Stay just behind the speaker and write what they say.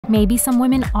Maybe some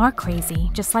women are crazy,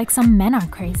 just like some men are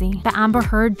crazy. The Amber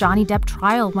Heard-Johnny Depp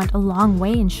trial went a long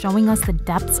way in showing us the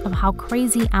depths of how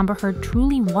crazy Amber Heard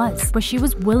truly was, where she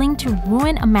was willing to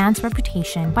ruin a man's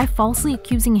reputation by falsely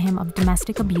accusing him of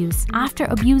domestic abuse after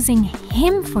abusing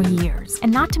him for years,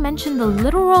 and not to mention the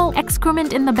literal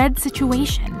excrement in the bed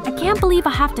situation. I can't believe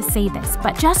I have to say this,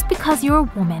 but just because you're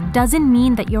a woman doesn't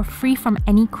mean that you're free from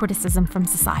any criticism from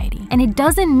society. And it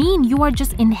doesn't mean you are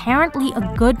just inherently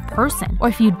a good person, or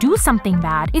if you do something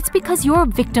bad, it's because you're a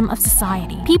victim of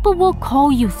society. People will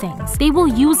call you things. They will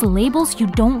use labels you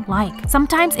don't like.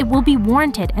 Sometimes it will be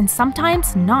warranted and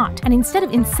sometimes not. And instead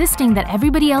of insisting that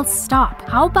everybody else stop,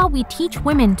 how about we teach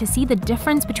women to see the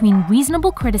difference between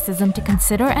reasonable criticism to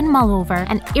consider and mull over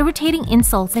and irritating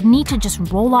insults that need to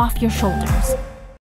just roll off your shoulders.